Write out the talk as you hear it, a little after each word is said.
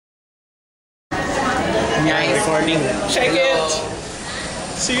Yan, recording. Check it!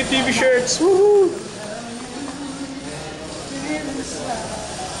 CGE shirts! Woohoo!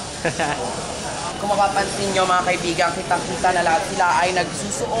 Kung mapapansin nyo mga kaibigan, kitang-kita na lahat sila ay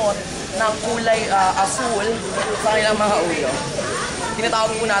nagsusuot ng kulay asul sa kanilang mga ulo.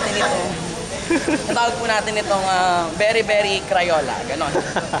 Tinatawag po natin itong very very Crayola, ganon.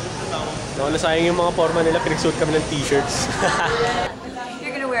 Wala sayang yung mga forma nila, pinagsuot kami ng t-shirts.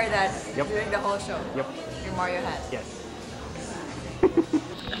 You're gonna wear that during the whole show? Yep. Your Mario hat? Yes.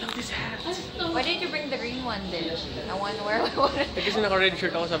 I love this hat. Why didn't you bring the green one then? I want to wear one. Kasi naka-red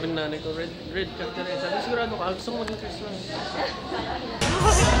shirt ako, sabi ng nanay ko, red shirt ka rin. Sabi, sigurado ka, gusto ko maging Christmas.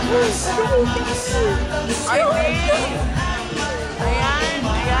 Ay, ayan,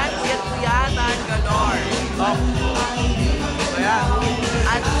 kuyat-kuyatan, galore. Ayan.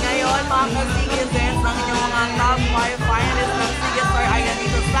 At ngayon, mga ka-CGE ng inyong mga top 5 finalists ng CGE Stars ay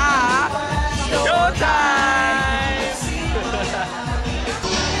nandito sa Showtime!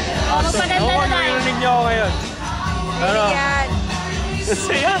 Magpaganda na tayo. Narinig niyo ako ngayon. Pero, Yan.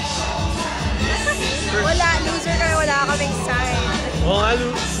 saya. Wala, loser kami, wala kaming sign. Oo nga,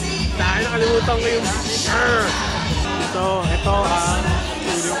 dahil nakalimutan ko yung So, ito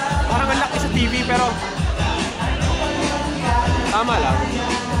parang ang laki sa TV pero tama lang.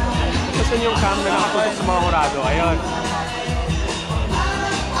 Kasi yung cam na nakatutok sa mga kurado. Ayun.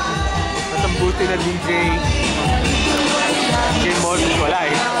 At ang buti na DJ Morning wala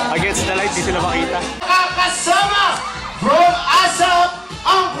eh. Against the light, di sila makita. Kasama from Asap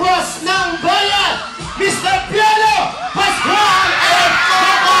ang cross ng bayan, Mr. Piano Pascual and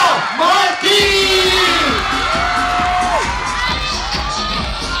Coco Martin!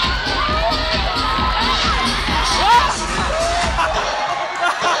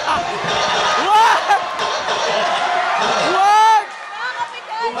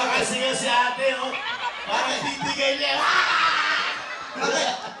 Kumakasingaw si ate, oh. Parang titigay niya.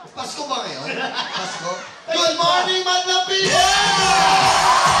 Pasko ba ngayon? Pasko? Good morning, Madlang Pino!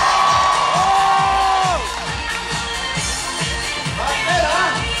 Partner,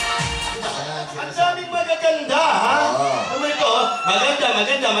 ha? Ang daming magaganda, ha? Ano ito?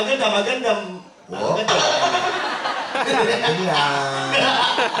 Maganda. Hindi lang.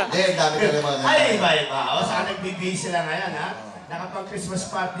 Hindi, dami ka naman. Ay, iba. O, saka nagbibihis sila ngayon, ha?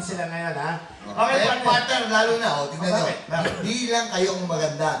 Nakapag-Christmas party sila ngayon, ha? Okay, partner, lalo na, tingnan nyo. Hindi lang kayong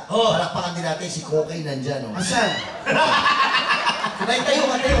maganda. Palakpakan din natin si Kokay nandyan, Asan?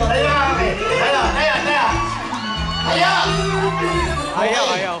 Tayo.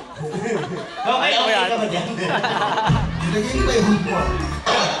 Ayaw. Okay ka ba dyan? Nilagay ba yung hood mo?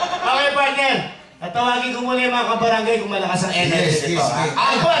 Okay, partner. Tatawagin ko muna yung mga kabarangay kung malakas ang energy nito.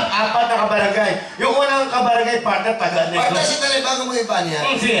 Apat na kabarangay. Yung unang kabarangay, partner, taga-negos. Partner, si Talay, bago mo iba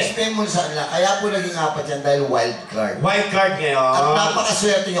niya, explain mo sa kanila. Kaya po naging apat yan dahil wild card. Wild card ngayon. At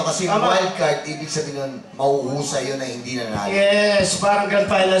napakaswerte nyo kasi wild card, ibig sabihin nun, mauhusay yun na hindi nanalo. Yes, parang grand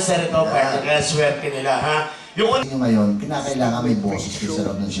finals na ito, partner. Kaya swerte nila, ha? Yung ngayon, kinakailangan may boses kayo sa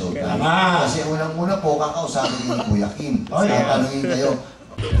loob ng Showtime. Kasi unang-una po, kakausapin yung Kuya Kim. Tatanungin kayo.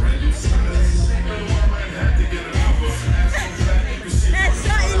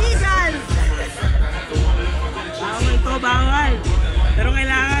 Bawal. Pero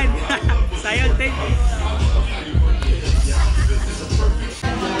kailangan. Sayang, take.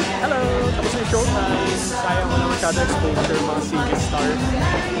 Hello! Tapos yung Showtime. Sayang wala masyado exposure mga CGE Stars.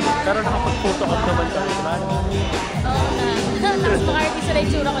 Pero nakapag-photo up naman kami, diba? Oo nga. Tapos maka-artist na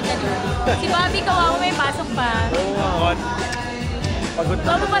itsura ko dyan. Si Bobby kawawa may pasok pa. Oo nga. Pagod na.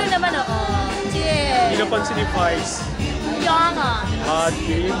 Babo pa rin naman ako. Cheers! Hindi napansin ni Vice. Yung nga.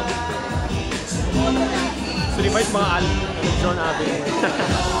 Game. So di Vice mga John Avenue.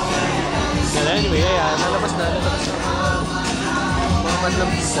 Anyway, nalabas na mga madlang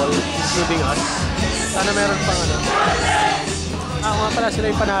people, including us. Sana meron pang mga pala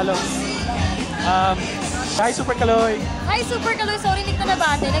sila yung panalo. Hi Super Kaloy! Hi Super Kaloy! Sorry, hindi ko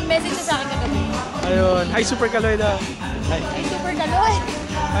nabate. Nag-message siya sa akin kagabi. Ayun. Hi Super Kaloy daw. Hi Super Kaloy!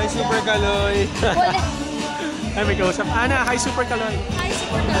 Hi Super Kaloy! Wala. Ay, may kausap. Ana, hi Super Kaloy! Hi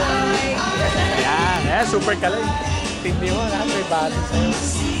Super Kaloy! Yan, Super Kaloy. Tindi mo, lahat may bati sa'yo.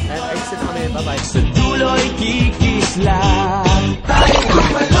 And exit kami, bye-bye. sa dulo'y kikislang. Tayo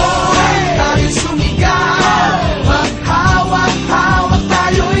kumaloy, tayo sumigaw. Maghawak-hawak,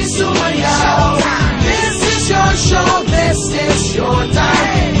 tayo'y sumayaw. This is your show, this is your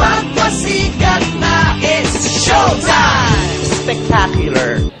time. Magpasikat na, it's showtime!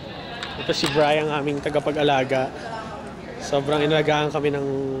 Spectacular! Ito si Brian, aming tagapag-alaga. Sobrang inalagaan kami ng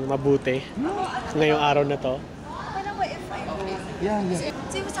mabuti ngayong araw na to. Ano ba if I Yeah.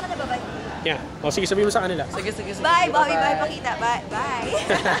 Sabi mo sa kanila, bye-bye. Yeah. O sige, sabihin mo sa kanila. Sige. Bye, Bobby. Bye, Pakita. Bye. Bye.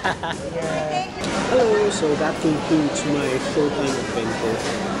 Thank you. Hello, so that concludes my Showtime adventure.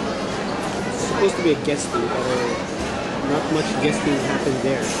 It's supposed to be a guesting, but not much guesting happened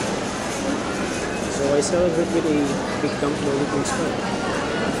there. So I celebrate with a big dump of looking stuff.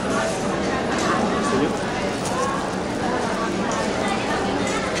 See you.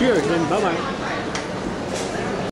 Cheers and bye-bye.